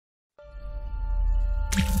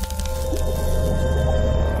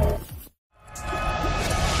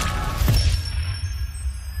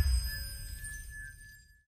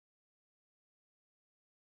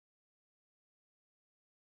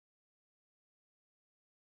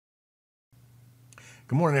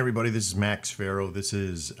Good morning, everybody. This is Max Farrow. This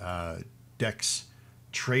is Dex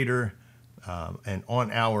Trader. And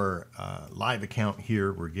on our live account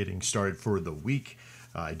here, we're getting started for the week.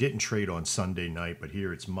 I didn't trade on Sunday night, but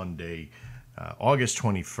here it's Monday, August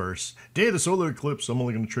 21st, day of the solar eclipse. I'm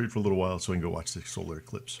only going to trade for a little while so I can go watch the solar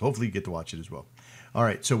eclipse. Hopefully you get to watch it as well. All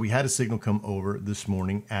right, so we had a signal come over this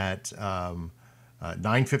morning at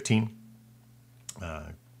 9:15,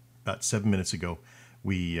 about 7 minutes ago.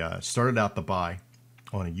 We started out the buy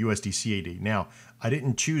on a USD CAD. Now, I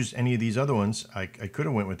didn't choose any of these other ones. I could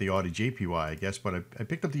have went with the Audi JPY, I guess, but I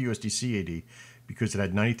picked up the USD CAD because it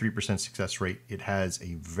had 93% success rate. It has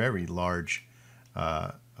a very large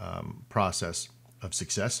process of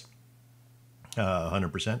success,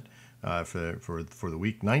 100% for the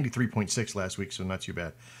week. 93.6 last week, so not too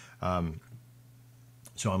bad.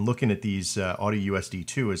 So I'm looking at these Audi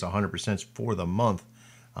USD2 as 100% for the month.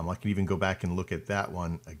 I can even go back and look at that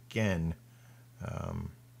one again.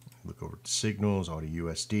 Look over to signals, Audi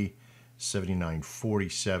USD,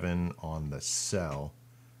 79.47 on the sell,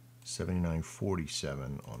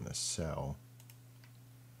 79.47 on the sell,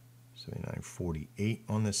 79.48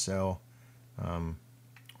 on the sell. We're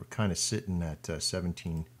kind of sitting at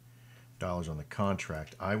 $17 on the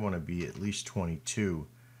contract. I want to be at least 22.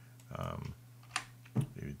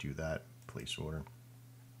 Maybe do that, place order,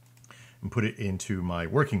 and put it into my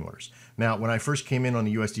working orders. Now, when I first came in on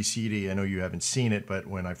the USD CAD, I know you haven't seen it, but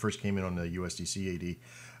when I first came in on the USD CAD,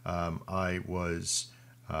 I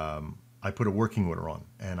put a working order on,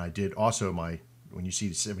 and I did also when you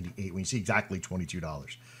see 78, when you see exactly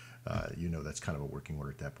 $22, you know that's kind of a working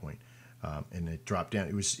order at that point. And it dropped down.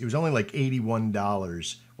 It was only like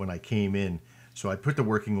 $81 when I came in, so I put the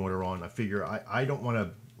working order on. I figure I don't want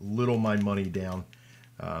to little my money down.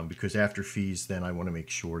 Because after fees, then I want to make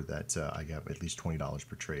sure that I have at least $20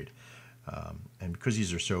 per trade, and because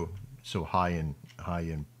these are so high in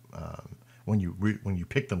when you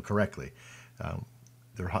pick them correctly,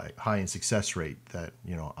 they're high in success rate. That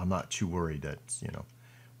I'm not too worried that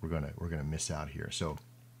we're gonna miss out here. So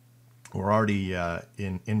we're already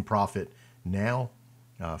in profit now,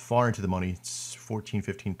 far into the money. It's 15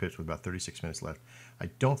 pips with about 36 minutes left. I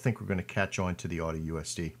don't think we're going to catch on to the Audi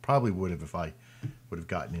USD. Probably would have if I would have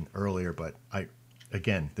gotten in earlier, but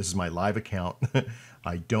again, this is my live account.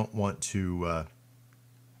 I don't want to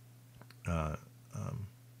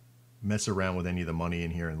mess around with any of the money in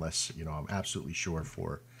here unless I'm absolutely sure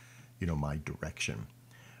for my direction.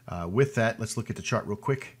 With that, let's look at the chart real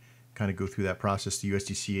quick. Kind of go through that process. The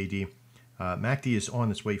USD CAD, MACD is on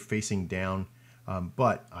its way facing down.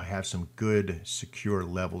 But I have some good secure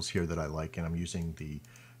levels here that I like, and I'm using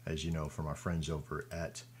as you know, from our friends over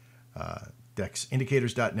at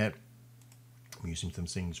DexIndicators.net. I'm using some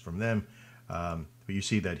things from them. But you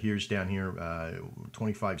see that here's down here,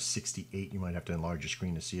 25.68. You might have to enlarge your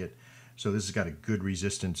screen to see it. So this has got a good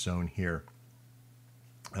resistance zone here,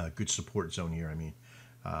 good support zone here, I mean,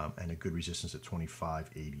 and a good resistance at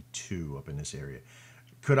 25.82 up in this area.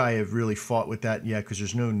 Could I have really fought with that? Yeah, because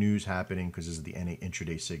there's no news happening because this is the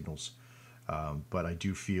intraday signals. But I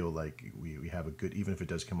do feel like we have a good, even if it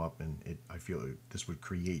does come up, and I feel this would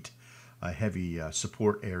create a heavy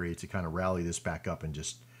support area to kind of rally this back up and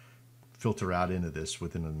just filter out into this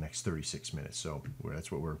within the next 36 minutes. So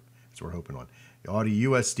that's what we're hoping on. The Audi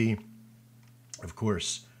USD, of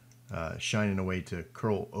course, shining away to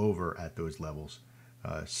curl over at those levels.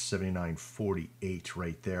 79.48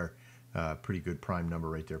 right there. Pretty good prime number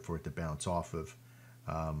right there for it to bounce off of.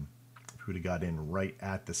 If we would have got in right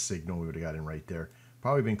at the signal, we would have got in right there.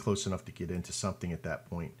 Probably been close enough to get into something at that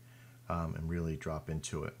point, and really drop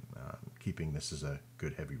into it, keeping this as a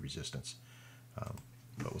good heavy resistance.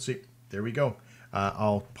 But we'll see. There we go.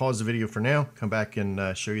 I'll pause the video for now, come back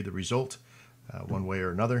and show you the result one way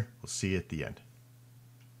or another. We'll see you at the end.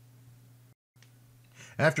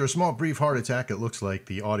 After a small brief heart attack, it looks like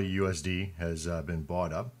the Audi USD has been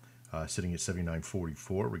bought up. Sitting at 79.44,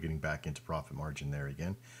 we're getting back into profit margin there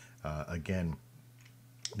again. Again,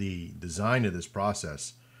 the design of this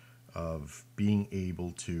process of being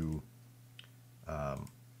able to,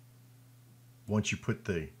 once you put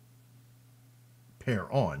the pair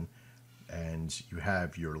on and you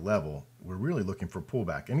have your level, we're really looking for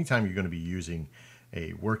pullback. Anytime you're going to be using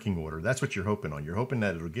a working order, that's what you're hoping on. You're hoping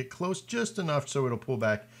that it'll get close just enough so it'll pull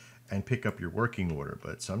back and pick up your working order.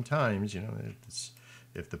 But sometimes,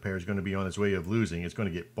 if the pair is going to be on its way of losing, it's going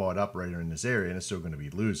to get bought up right in this area, and it's still going to be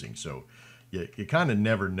losing. So you kind of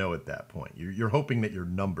never know at that point. You're hoping that your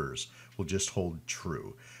numbers will just hold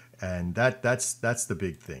true, and that's the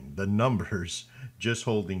big thing. The numbers just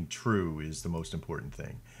holding true is the most important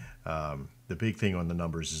thing. The big thing on the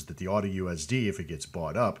numbers is that the Audi USD, if it gets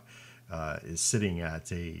bought up, is sitting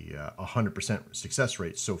at a 100% success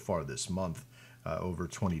rate so far this month, over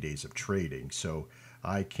 20 days of trading. So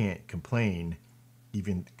I can't complain.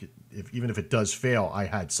 Even if it does fail, I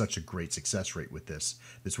had such a great success rate with this.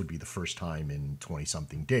 This would be the first time in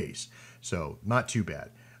 20-something days. So not too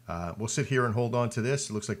bad. We'll sit here and hold on to this.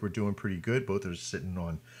 It looks like we're doing pretty good. Both are sitting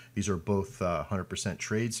on, these are both 100%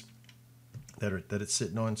 trades that it's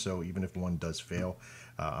sitting on. So even if one does fail,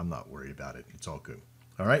 I'm not worried about it. It's all good.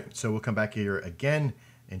 All right, so we'll come back here again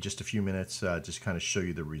in just a few minutes, just kind of show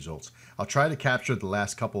you the results. I'll try to capture the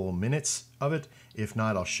last couple of minutes of it. If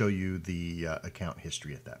not, I'll show you the account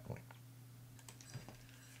history at that point.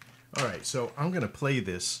 All right, so I'm going to play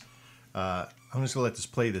this. I'm just going to let this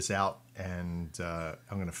play this out, and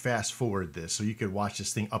I'm going to fast forward this so you could watch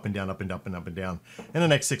this thing up and down, up and up and up and down in the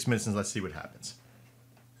next 6 minutes, and let's see what happens.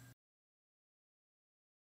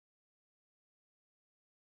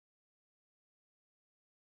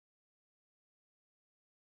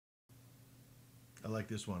 I like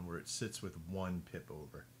this one where it sits with one pip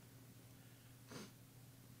over.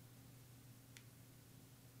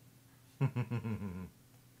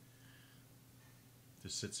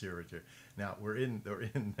 Just sits here right there. Now we're in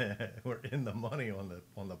the money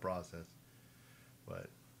on the process,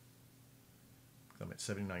 but I'm at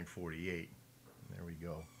 79.48. There we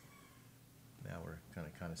go. Now we're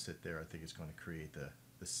kind of sit there. I think it's going to create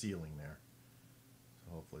the ceiling there.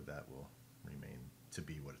 So hopefully that will remain to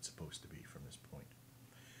be what it's supposed to be from this point.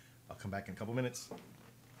 I'll come back in a couple minutes.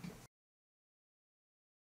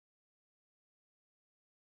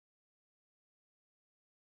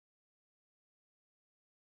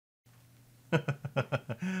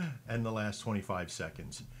 And the last 25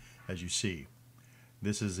 seconds, as you see,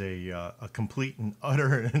 this is a complete and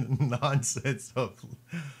utter nonsense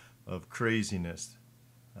of craziness.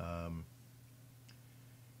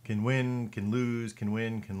 Can win, can lose, can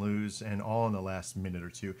win, can lose, and all in the last minute or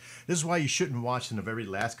two. This is why you shouldn't watch in the very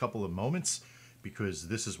last couple of moments, because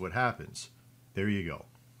this is what happens. There you go.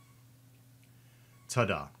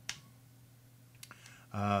 Ta-da.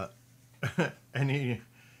 And you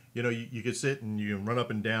could sit and you can run up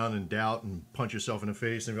and down and doubt and punch yourself in the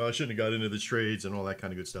face and go, I shouldn't have got into the trades and all that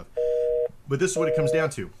kind of good stuff. But this is what it comes down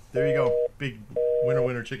to. There you go. Big winner,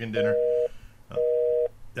 winner, chicken dinner.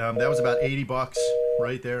 That was about 80 bucks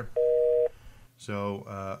right there. So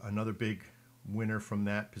another big winner from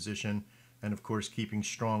that position. And of course, keeping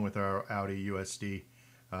strong with our Audi USD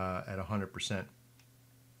at 100%.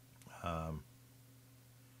 Let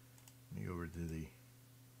me go over to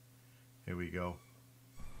here we go.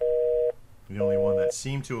 The only one that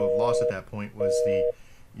seemed to have lost at that point was the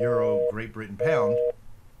Euro Great Britain pound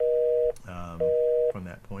from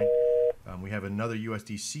that point. We have another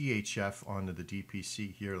USD CHF onto the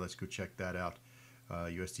DPC here. Let's go check that out.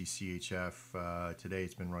 USD CHF today,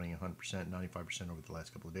 it's been running 100%, 95% over the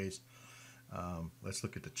last couple of days. Let's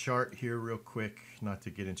look at the chart here real quick, not to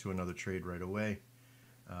get into another trade right away.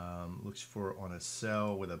 Looks for on a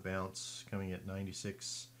sell with a bounce coming at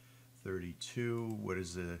 96.32. What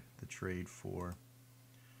is the trade for?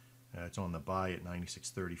 It's on the buy at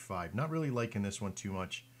 96.35. Not really liking this one too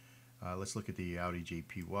much. Let's look at the Audi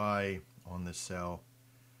JPY on this sell.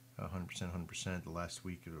 100%, 100%. The last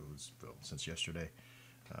week, it was, well, since yesterday.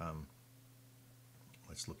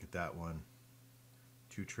 Let's look at that one.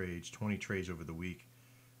 2 trades, 20 trades over the week.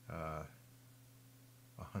 100%.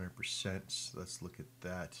 Let's look at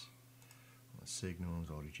that. The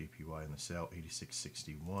signals, Audi JPY in the sell,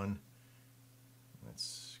 86.61.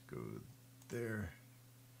 Let's go there.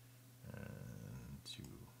 And to,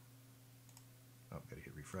 oh, gotta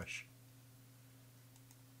hit refresh.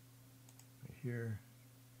 Right here.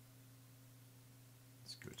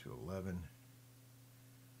 Let's go to 11.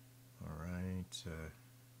 All right,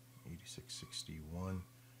 86.61.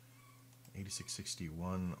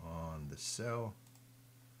 86.61 on the sell.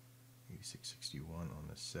 86.61 on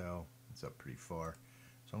the sell. It's up pretty far.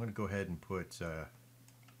 So I'm going to go ahead and put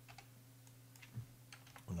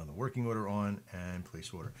another working order on and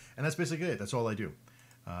place order. And that's basically it. That's all I do.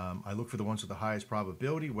 I look for the ones with the highest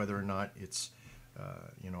probability, whether or not it's,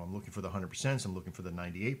 I'm looking for the 100%. I'm looking for the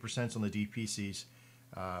 98% on the DPCs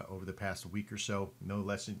over the past week or so. No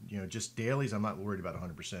less than, just dailies. I'm not worried about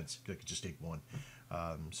 100%. I could just take one.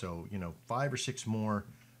 So, 5 or 6 more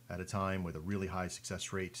at a time with a really high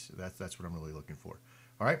success rate. That's what I'm really looking for.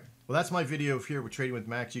 All right. Well, that's my video here with Trading with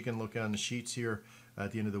Maxx. You can look on the sheets here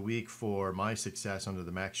at the end of the week for my success under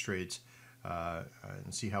the Maxx trades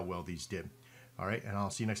and see how well these did. All right. And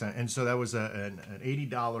I'll see you next time. And so that was an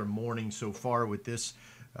 $80 morning so far with this.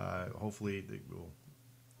 Hopefully,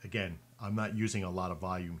 again, I'm not using a lot of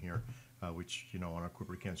volume here. which, you know, on our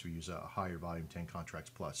corporate accounts we use a higher volume, 10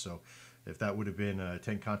 contracts plus. So if that would have been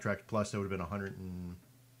 10 contracts plus, that would have been 100 and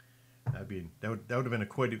that would have been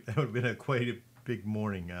a quite a big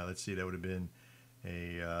morning. Let's see, that would have been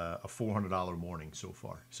a $400 morning so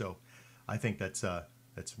far. So I think that's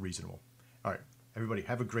reasonable. All right, everybody,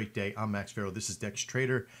 have a great day. I'm Max Farrow. This is Dex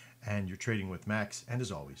Trader, and you're trading with Max. And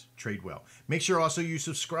as always, trade well. Make sure also you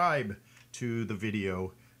subscribe to the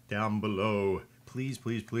video down below. Please,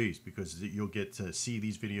 please, please, because you'll get to see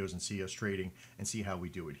these videos and see us trading and see how we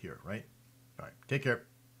do it here, right? All right, take care.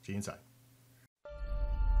 See you inside.